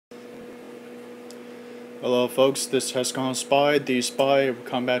Hello folks, this has gone Spy. The Spy will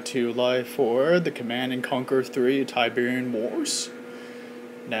come back to you live for the Command and Conquer 3 Tiberian Wars.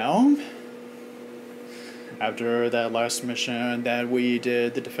 Now, after that last mission that we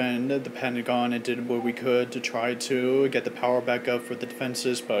did to defend the Pentagon and did what we could to try to get the power back up for the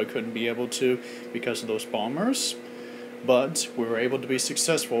defenses, but couldn't be able to because of those bombers. But we were able to be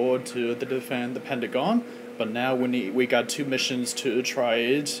successful to defend the Pentagon. But now we got two missions to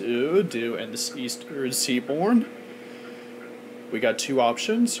try to do in the Eastern Seaboard. We got two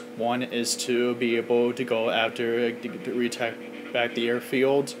options. One is to be able to go after to retake back the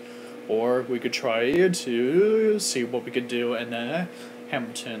airfield, or we could try to see what we could do in the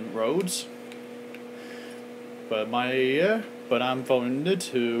Hamilton roads. But I'm voting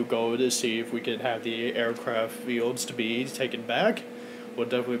to go to see if we could have the aircraft fields to be taken back. We're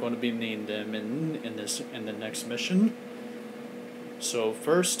definitely going to be needing them in the next mission. So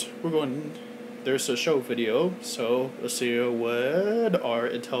first, there's a show video. So let's see what our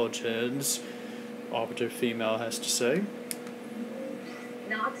intelligence operative female has to say.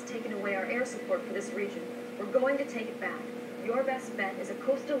 NOD's taken away our air support for this region. We're going to take it back. Your best bet is a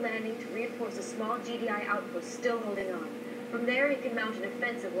coastal landing to reinforce a small GDI outpost still holding on. From there, you can mount an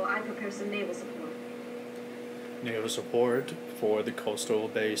offensive while I prepare some naval support. Naval support for the coastal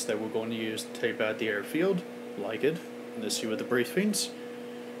base that we're going to use to take back the airfield. Like it. Let's see what the briefings.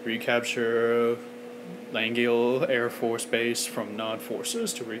 Recapture Langale Air Force Base from NOD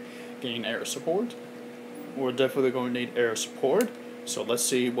forces to regain air support. We're definitely going to need air support. So let's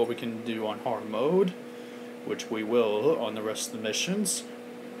see what we can do on hard mode, which we will on the rest of the missions.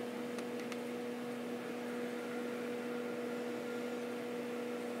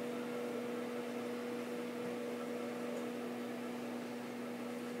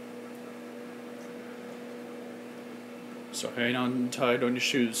 So hang on tight on your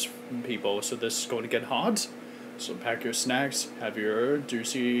shoes, people. So this is going to get hot. So pack your snacks, have your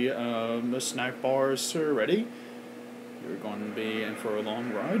juicy snack bars ready. You're going to be in for a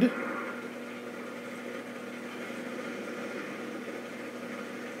long ride.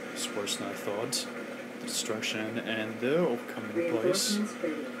 It's worse than I thought. Destruction and the coming place.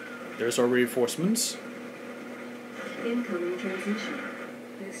 There's our reinforcements. Incoming transmission.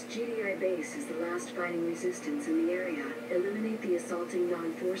 This GDI base is the last fighting resistance in the area. Eliminate the assaulting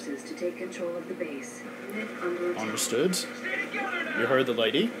non-forces to take control of the base. Understood. You heard the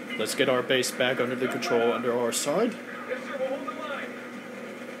lady. Let's get our base back under the control under our side. Yes, sir, we'll hold the line.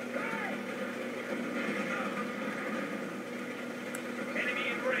 Enemy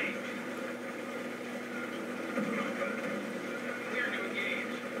in range. Clear to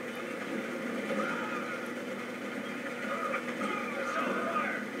engage. Assault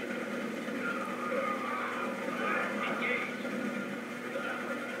fire. Engage.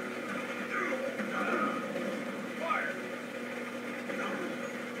 Fire.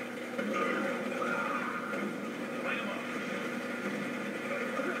 Line 'em up.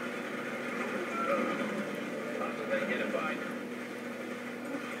 Hostile identified.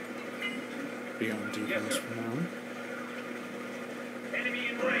 Be on defense for now. Enemy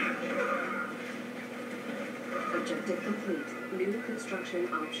in range. Objective complete. New construction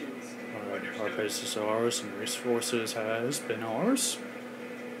options. Alright, our base is ours and resources has been ours.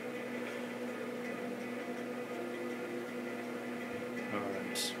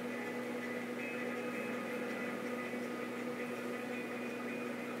 Alright.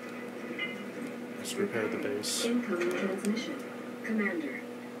 Let's repair the base. Incoming transmission. Commander,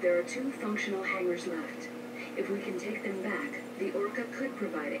 there are 2 functional hangars left. If we can take them back, the Orca could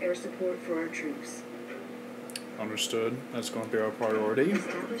provide air support for our troops. Understood. That's going to be our priority.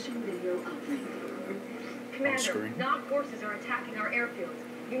 Establishing video uplink. Commander, screen. NOD forces are attacking our airfield.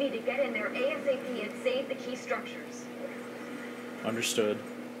 You need to get in there ASAP and save the key structures. Understood.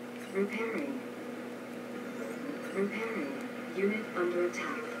 Repairing. Repairing. Unit under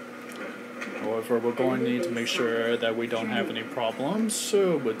attack. However, we're going to need to make sure that we don't have any problems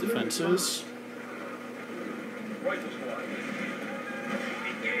with defenses. Rifle squad.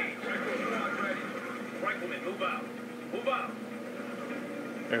 Engage. Rifle squad ready. Riflemen, move out. Move out.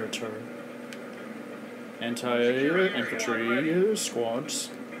 Air turret. Anti-infantry squads.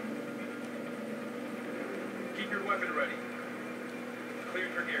 Keep your weapon ready.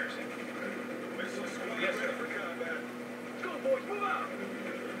 Cleared for garrison. Missile squad. Yes, sir. For combat. Let's go, boys. Move out.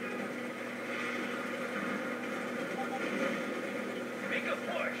 Make a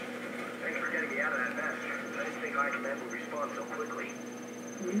push. Thanks for getting me out of that mess. I didn't think High Command would respond so quickly.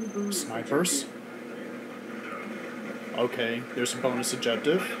 New bonus Snipers. objective. Okay, there's a bonus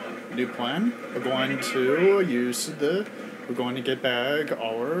objective. New plan. We're going to get back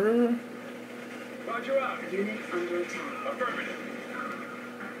our Roger out. Unit under attack. Affirmative.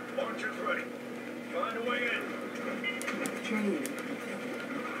 Launchers ready. Find a way in. Training.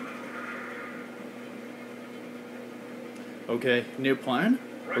 Okay, new plan.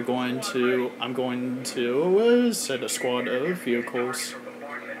 I'm going to set a squad of vehicles.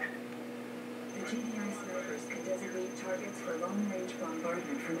 The GDI snipers can designate targets for long-range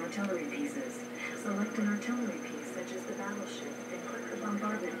bombardment from artillery pieces. Select an artillery piece, such as the battleship, and click the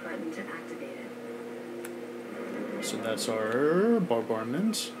bombardment button to activate it. So that's our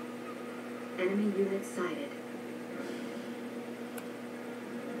bombardment. Enemy units sighted.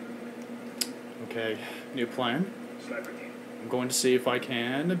 Okay, new plan. Sniper team. I'm going to see if I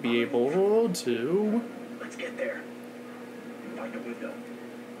can be able to... Let's get there. Find a window.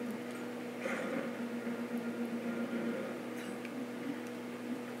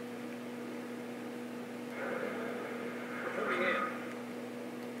 Reporting in.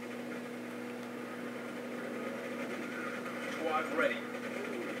 Squad ready.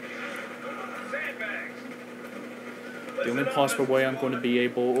 Sandbags. The only possible way I'm going to be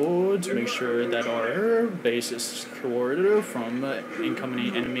able to make sure that our base is secured from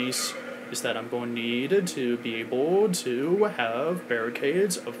incoming enemies is that I'm going to need to be able to have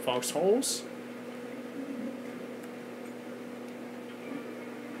barricades of foxholes.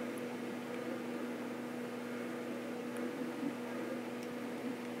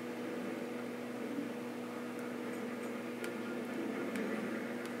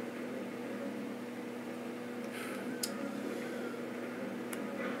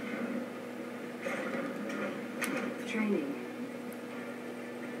 Training.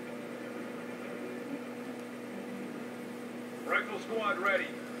 Rifle squad ready.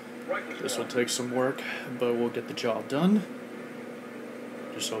 Rifle This will squad. take some work, but we'll get the job done.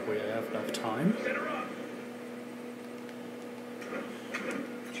 Just hope we have enough time. Center up.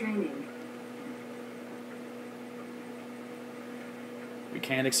 Training. We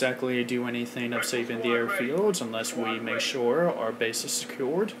can't exactly do anything of saving the airfields unless we make sure our base is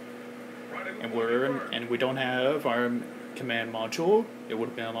secured. And we don't have our command module. It would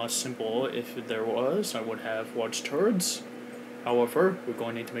have been a lot simpler if there was. I would have watch turrets. However, we're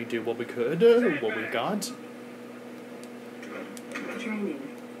going to need to make do what we could, what we got. Training.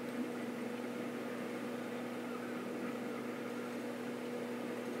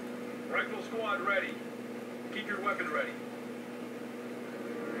 Rifle squad ready. Keep your weapon ready.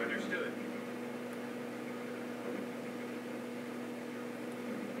 Understood.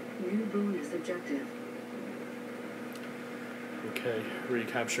 New bonus objective. Okay,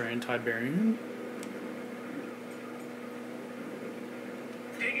 recapture anti-bearing.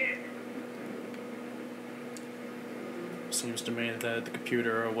 Dig in. Seems to me that the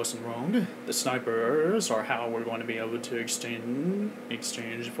computer wasn't wrong. The snipers are how we're going to be able to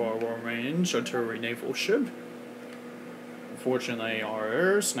exchange for our range artillery naval ship. Unfortunately,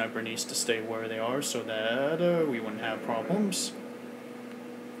 our sniper needs to stay where they are so that we wouldn't have problems.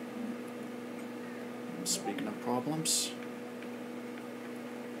 Speaking of problems.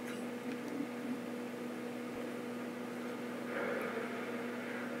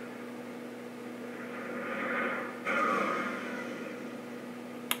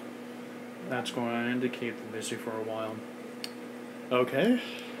 That's going to keep them busy for a while. Okay.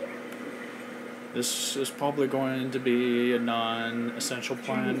 This is probably going to be a non-essential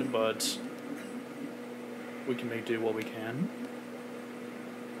plan, but we can make do what we can.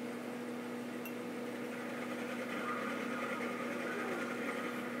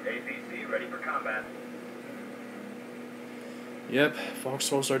 APC ready for combat. Yep,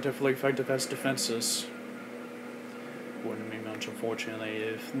 foxholes are definitely effective as defenses. Wouldn't be much, unfortunately,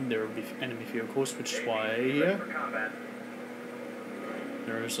 if there would be enemy vehicles, which is why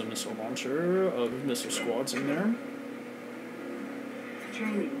there is a missile launcher of missile squads in there.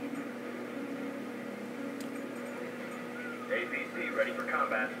 Training. APC ready for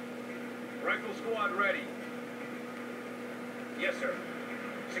combat. Rifle squad ready. Yes, sir.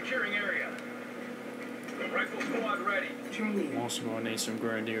 Securing area. Rifle squad ready. Training. I'm also going to need some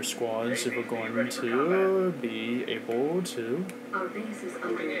grenadier squads if we're going to be able to. Our base is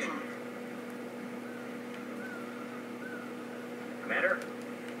under attack. Commander?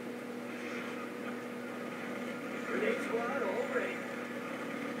 Grenade squad all ready.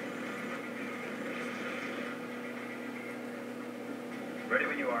 Ready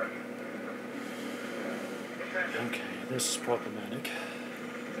when you are. Okay, this is problematic.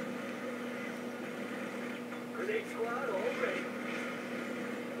 Grenade squad all ready.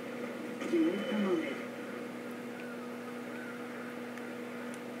 Unit promoted.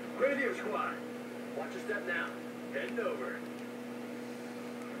 Grenadier squad. Watch your step now. Heading over.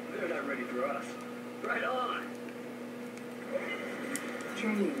 They're not ready for us. Right on.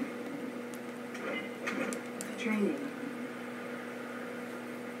 Training. Training.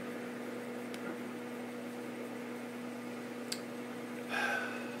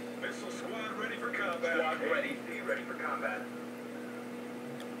 Missile squad ready for combat. Squad ready. Be ready for combat.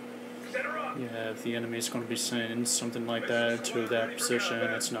 Center up. Yeah, if the enemy is going to be sending something like that to that position,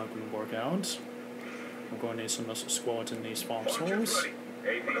 it's not going to work out. We're going to need some missile squads in these foxholes.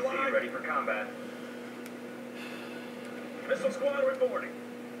 ABC ready for combat. Missile squad reporting.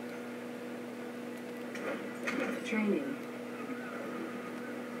 Training.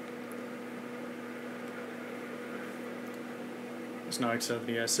 It's not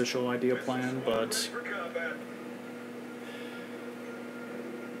exactly the official idea plan, but Ready for combat.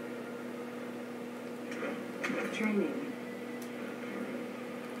 Training.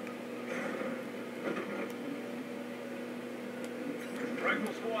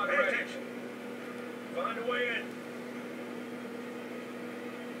 Rifle squad ready. Attention. Find a way in.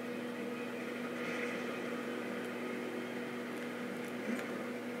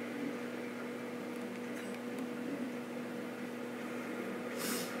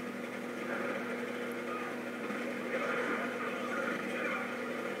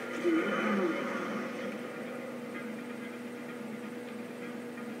 Unit promoted.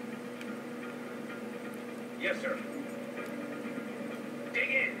 Yes, sir. Dig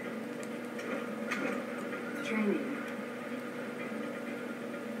in. Training.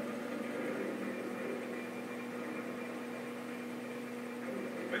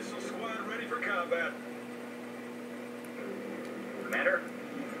 Missile squad ready for combat. Commander?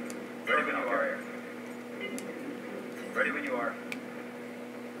 Ready when you are. Ready when you are.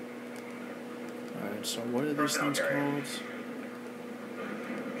 alright, so what are these things called?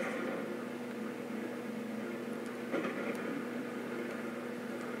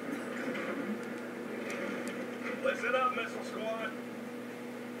 Listen up, missile squad.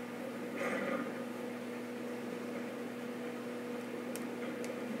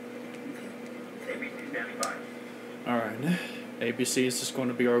 ABC standing by. Alright, ABC is just going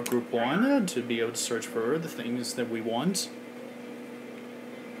to be our group 1 to be able to search for the things that we want.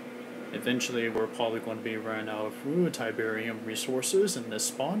 Eventually, we're probably going to be running out of Tiberium resources in this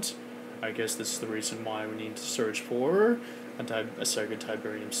spot. I guess this is the reason why we need to search for a second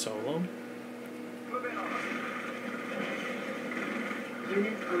Tiberium solo. Move in on us.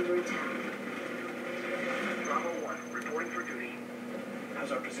 Unit under attack. Bravo 1, reporting for duty.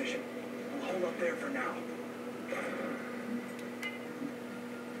 How's our position? We'll hold up there for now.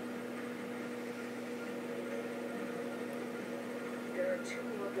 There are 2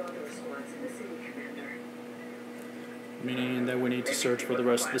 more Bravo squads in the city, Commander. Meaning that we need to search for the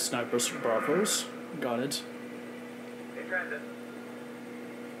rest of the snipers bravos. Got it. In transit.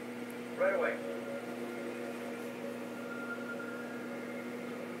 Right away.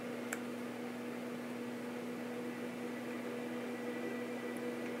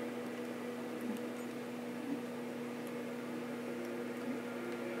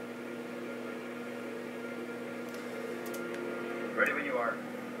 Ready when you are.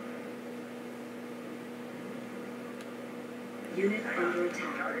 Unit under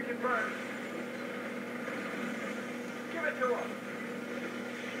attack. Target confirmed. Give it to him.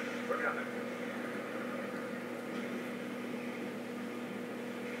 We're coming.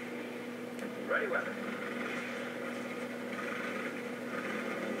 Ready weapon.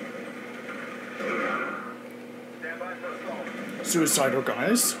 Stand by for assault. Suicidal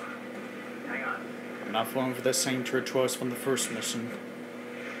guys. Hang on. I'm not falling for the same trick twice from the first mission.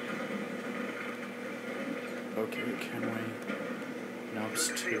 Okay, can we? No, it's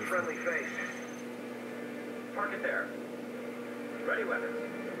Good to see a 2. friendly face. Park it there. Ready weapons.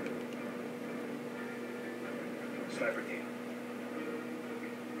 Sniper team.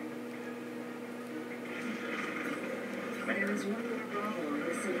 There is 1 more Bravo in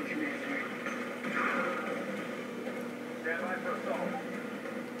the city, Commander. Stand by for assault.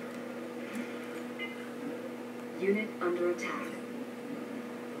 Unit under attack.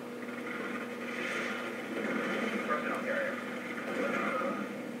 Personnel carrier.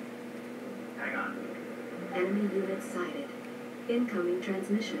 Hang on. Enemy unit sighted. Incoming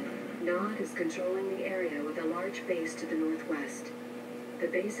transmission. Nod is controlling the area with a large base to the northwest. The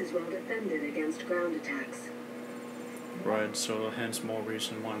base is well defended against ground attacks. Right, so hence more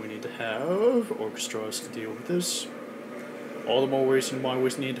reason why we need to have orchestras to deal with this. All the more reason why we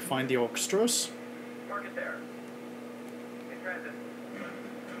need to find the orchestras. Park it there. In transit.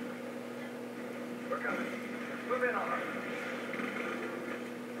 We're coming. Move in on us.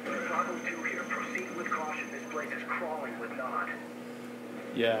 Bravo 2 here. Proceed with caution. This place is crawling with Nod.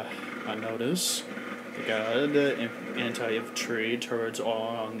 Yeah, I notice. They got anti-infantry turrets all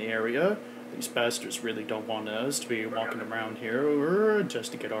on the area. These bastards really don't want us to be walking around here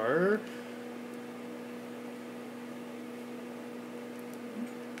just to get our...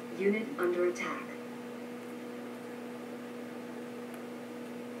 Unit under attack.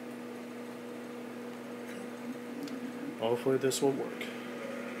 Hopefully this will work.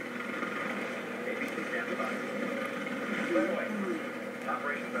 ABC standing by. Underway.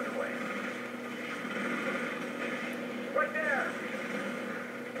 Operations underway. Right there!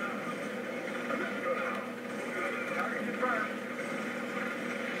 Target confirmed.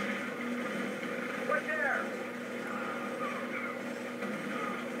 Right there!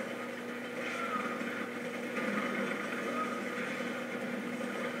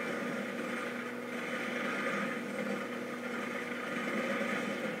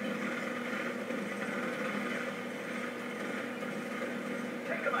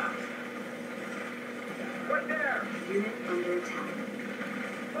 Take them out. Right there! Unit under attack.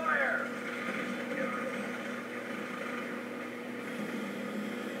 Fire!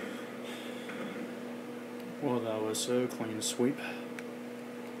 Well, that was a clean sweep.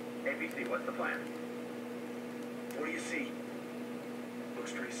 ABC, what's the plan? What do you see?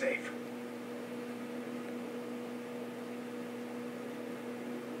 Looks pretty safe.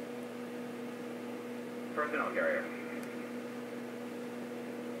 Personnel carrier.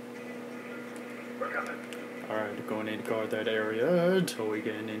 We're coming. Alright, going to need to guard that area until we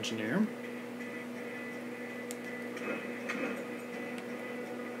get an engineer.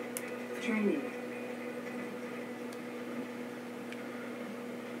 Training.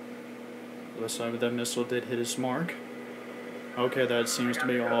 Looks like that missile did hit its mark. Okay, that seems to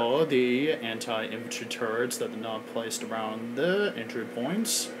be all the anti-infantry turrets that are not placed around the entry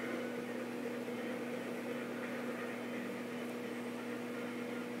points.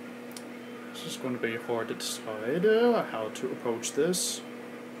 It's just going to be hard to decide how to approach this.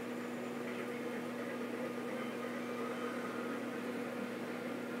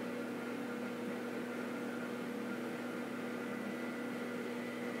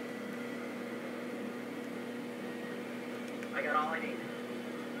 I got all I need.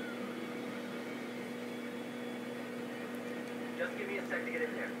 Just give me a sec to get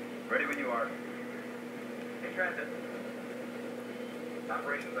in there. Ready when you are. In transit.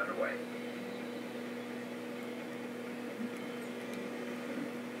 Operations underway.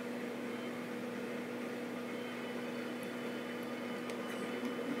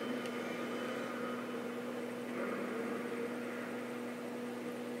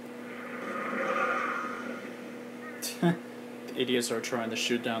 The idiots are trying to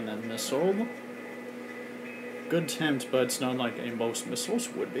shoot down that missile. Good attempt, but it's not like most missiles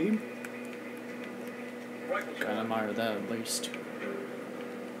would be. Kinda admire that at least.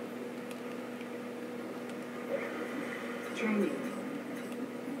 Training.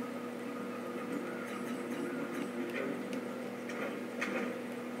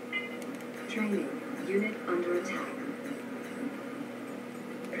 Training. Unit under attack.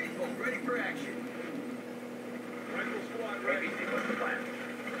 People ready for action. Rifle squad ready. ABC, what's the plan?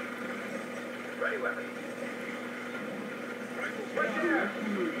 Ready weapon. Rifle squad right there.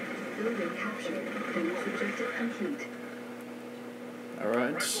 Building captured. Damage objective complete.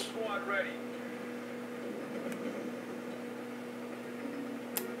 Alright. Rifle squad ready.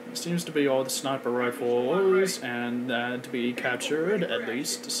 Seems to be all the sniper rifles and to be captured, at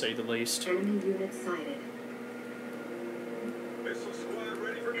least, to say the least. Enemy unit sighted. Missile squad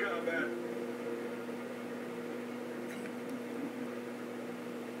ready for combat.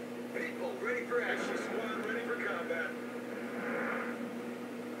 People ready for Missile squad ready for combat.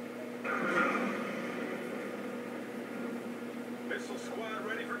 Missile squad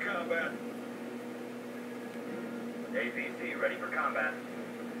ready for combat. ABC ready for combat.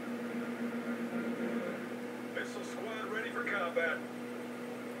 Missile squad ready for combat.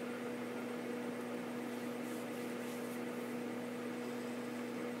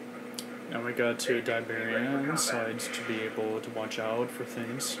 Now we got two Iberian sides to be able to watch out for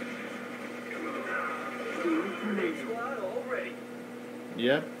things. Big squad all ready.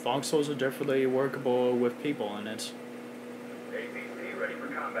 Yep, foxholes are definitely workable with people in it. ABC ready for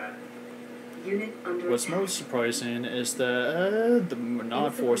combat. Unit under What's attack. most surprising is that the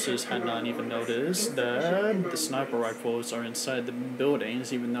Monad forces had not even noticed that the sniper rifles are inside the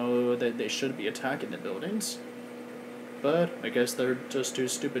buildings, even though they should be attacking the buildings. But I guess they're just too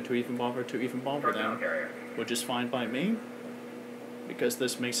stupid to even bother Personnel them, carrier. which is fine by me, because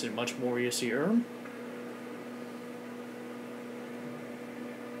this makes it much more easier.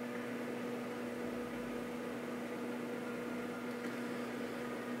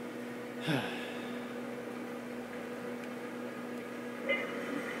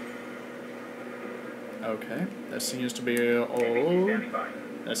 Okay, that seems to be all.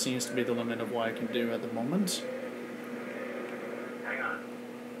 That seems to be the limit of what I can do at the moment. Hang on.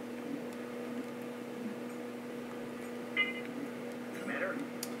 Commander?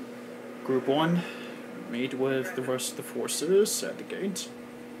 Group 1, meet with the rest of the forces at the gate.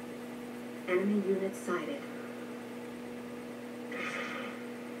 Enemy unit sighted.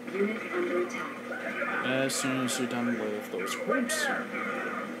 Unit under attack. As soon as you're done with those groups.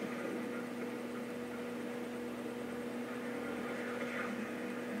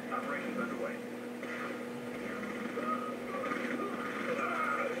 Operations underway.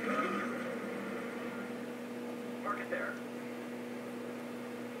 Park it there.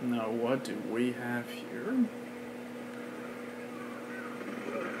 Now, what do we have here?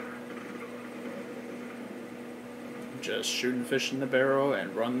 Just shooting fish in the barrel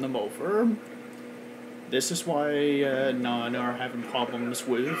and run them over. This is why none are having problems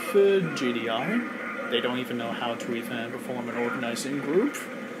with GDI. They don't even know how to even perform an organizing group.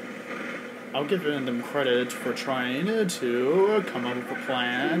 I'll give them credit for trying to come up with a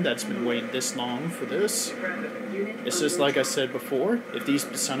plan that's been waiting this long for this. It's just like I said before, if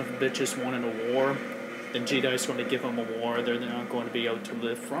these son of bitches wanted a war, then GDI is going to give them a war they're not going to be able to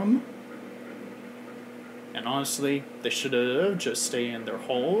live from. And honestly, they should have just stayed in their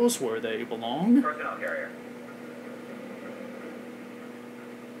holes where they belong. Personnel carrier.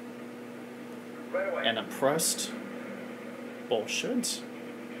 Right away. And oppressed bullshit.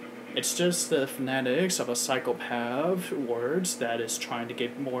 It's just the fanatics of a psychopath words that is trying to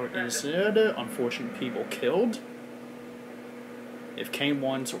get more innocent, unfortunate people killed. If Kane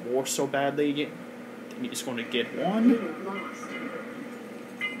wants a war so badly, then he's going to get one. Unit lost.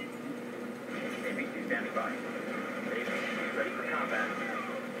 ABC standing by. Ready for combat.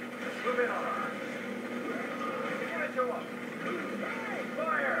 Move in on us. Unit 2 up.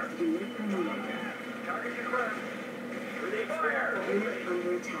 Fire! Unit promoted. Target confirmed. Fire! Unit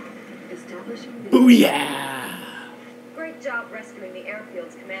under attack. Establishing the Booyah! Great job rescuing the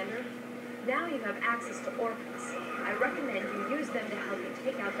airfields, Commander. Now you have access to Orcus. I recommend you use them to help you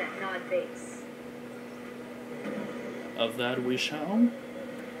take out that Nod base. Of that we shall. Hang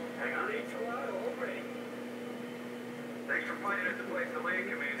on. Thanks for finding us a place to land,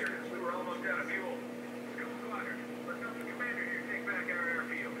 Commander. We were almost out of fuel. Go squadron. Let's help the Commander here take back our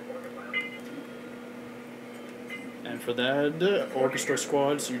airfield. And for that, Orchestra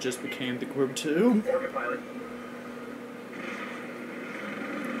Squads, you just became the Group 2. Orbit pilot.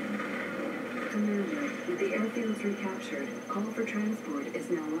 Commander, with the airfields recaptured, call for transport is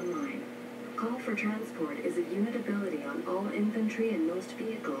now online. Call for transport is a unit ability on all infantry and most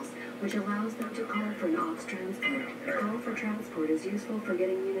vehicles, which allows them to call for an aux transport. Call for transport is useful for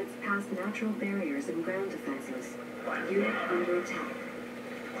getting units past natural barriers and ground defenses. Unit under attack.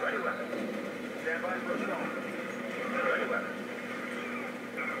 Ready weapon. Stand by for assault. Ready weapon.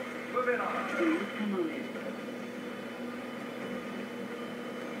 Move in on us. Unit promoted.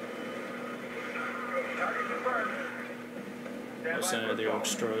 Target confirmed. Stand I'll by send for the assault.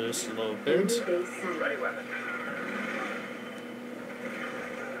 Orchestra just a little Enemy bit. base sighted. Ready weapon.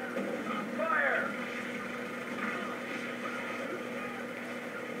 Fire!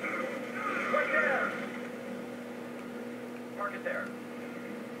 Right there! Park it there.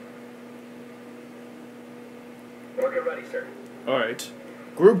 Orca ready, sir. Alright.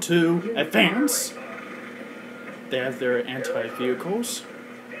 Group 2, advance! They have their anti-vehicles.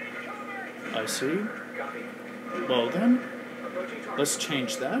 I see. Copy. Well then, Approaching target. let's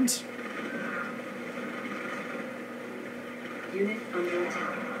change that. Unit under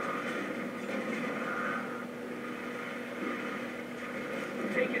attack.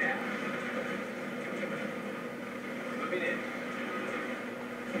 Take it out. Moving in.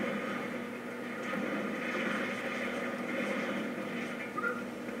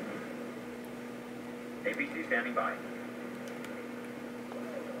 ABC standing by.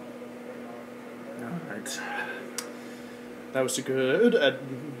 Alright. That was a good,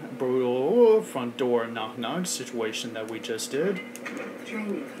 brutal front door knock-knock situation that we just did.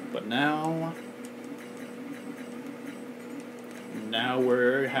 Training. But now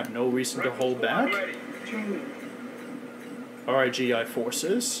we have no reason to hold back. Ready. Training. Alright, GI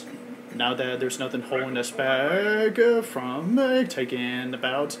forces. Now that there's nothing holding us back from taking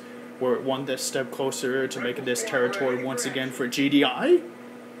about, we're one step closer to making this territory once again for GDI.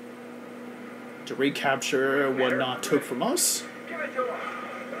 To recapture what Not took from us. Give it to us.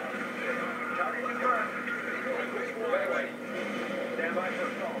 Target confirmed. Ready. Stand by for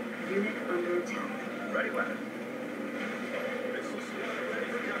assault. Unit under attack. Ready weapon.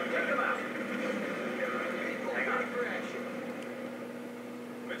 Take them out.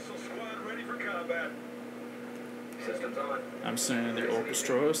 Systems on. I'm sending the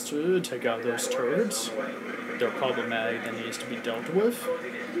orchestras to take out those turrets. They're problematic that needs to be dealt with.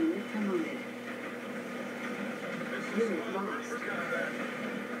 Unit promoted. Unit lost.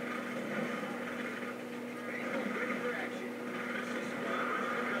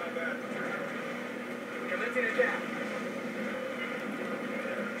 Commencing attack.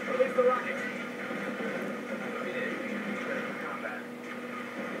 Release the rockets. Ready for combat.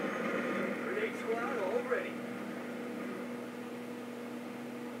 Grenade squad all ready.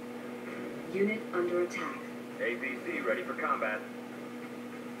 Unit under attack. APC ready for combat.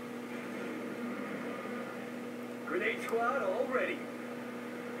 Grenade squad all ready.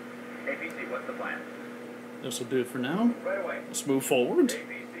 APC, what's the plan? This will do it for now. Right away. Let's move forward.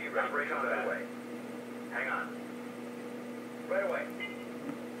 APC ready for combat. Right away. Hang on. Right away.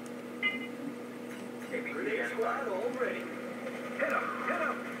 APC grenade squad all ready. Hit him! Hit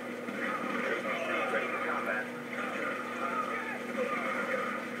him! APC ready for combat.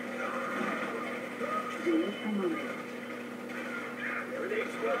 Unit promoted. Grenade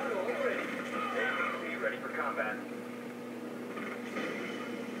squad all ready. APC ready for combat.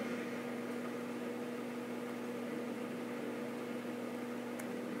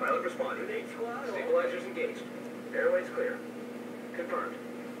 Pilot responded. Grenade squad. Stabilizers engaged. Airways clear. Confirmed.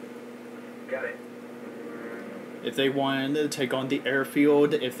 Got it. If they wanted to take on the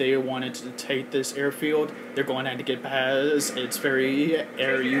airfield, if they wanted to take this airfield, they're going to have to get past its very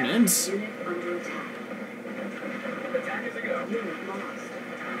air units. Unit under attack. Attack is a go. Unit lost.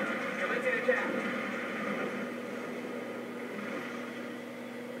 Commencing attack.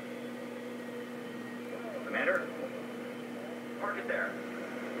 Commander? Park it there.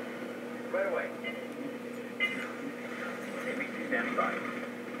 Right away. ABC standing by.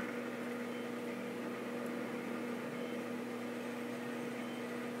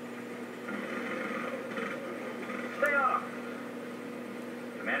 Stay off!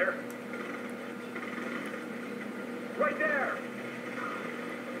 Commander? Right there!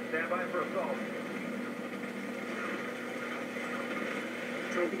 Stand by for assault.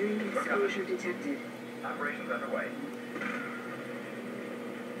 Tiberium exposure detected. Operations underway.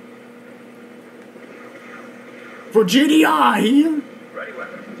 For GDI! Ready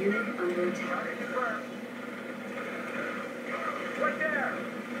weapon. Unit under attack. Target confirmed. Right there!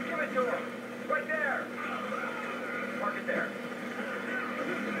 Give it to him! Right there! Mark it there.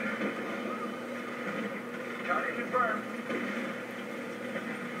 Target confirmed.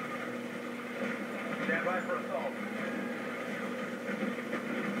 Stand by for assault.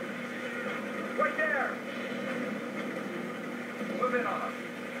 Right there! Move in on him.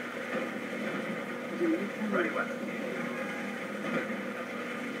 Unit Ready promoted. weapon.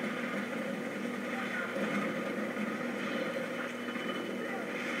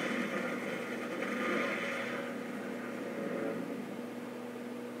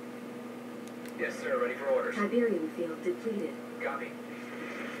 Yes, sir. Ready for orders. Tiberium field depleted. Copy.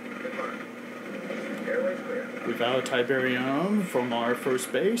 Confirmed. Airways clear. Without Tiberium from our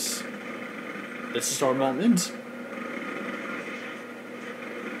first base, this is our moment.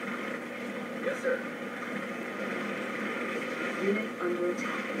 Yes, sir. Unit under attack.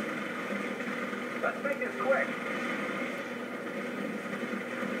 Let's make this quick.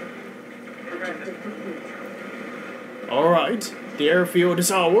 Objective complete. Alright, the airfield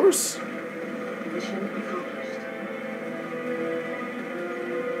is ours. Mission accomplished.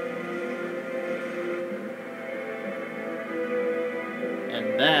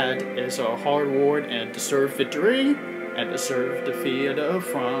 And that is our hard ward and deserved victory and deserved defeat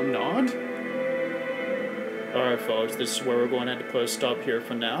from Nod. Alright folks, this is where we're going to have to put a stop here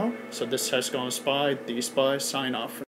for now. So this has gone Spy, the Spy, sign off.